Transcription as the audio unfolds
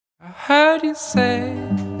I heard you say,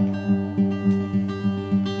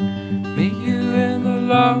 meet you in the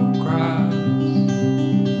long grass,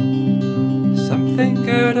 something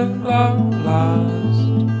good at long last,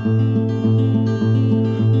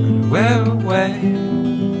 when we're away,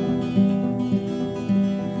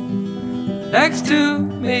 next to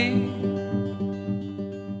me.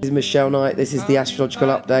 This is Michele Knight. This is the astrological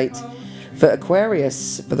update for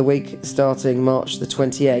Aquarius for the week starting March the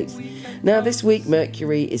 28th. Now this week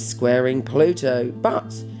Mercury is squaring Pluto, but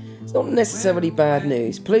it's not necessarily bad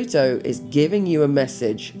news. Pluto is giving you a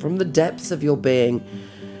message from the depths of your being,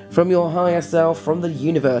 from your higher self, from the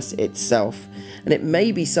universe itself. And it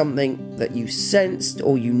may be something that you sensed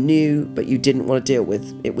or you knew but you didn't want to deal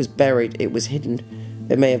with. It was buried, it was hidden,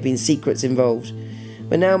 there may have been secrets involved.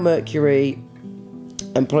 But now Mercury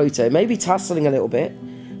and Pluto may be tussling a little bit,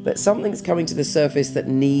 but something's coming to the surface that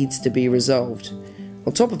needs to be resolved.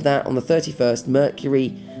 On top of that, on the 31st, Mercury,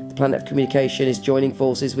 the planet of communication, is joining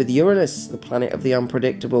forces with Uranus, the planet of the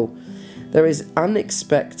unpredictable. There is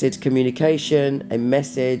unexpected communication, a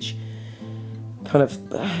message, kind of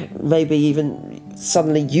maybe even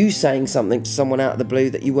suddenly you saying something to someone out of the blue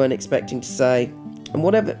that you weren't expecting to say. And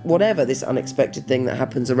whatever this unexpected thing that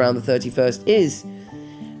happens around the 31st is,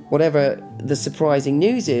 whatever the surprising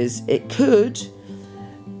news is, it could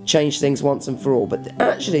change things once and for all. But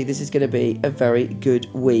actually this is going to be a very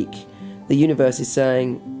good week. The universe is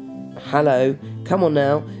saying, hello, come on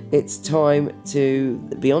now, it's time to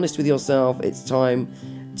be honest with yourself, it's time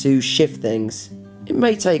to shift things. It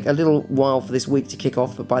may take a little while for this week to kick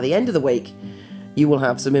off, but by the end of the week you will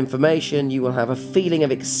have some information, you will have a feeling of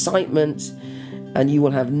excitement, and you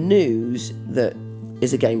will have news that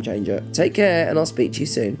is a game changer. Take care, and I'll speak to you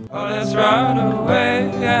soon. Oh, let's run away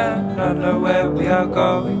and not know where we are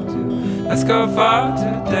going to. Let's go far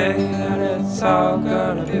today and it's all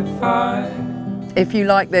gonna be fine. If you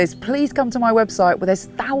like this, please come to my website where there's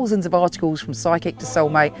thousands of articles from psychic to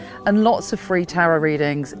soulmate and lots of free tarot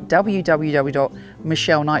readings,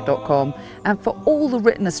 www.michelleknight.com. And for all the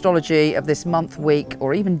written astrology of this month, week,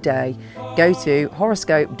 or even day, go to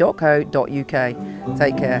horoscope.co.uk.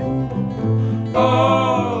 Take care.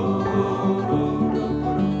 Oh.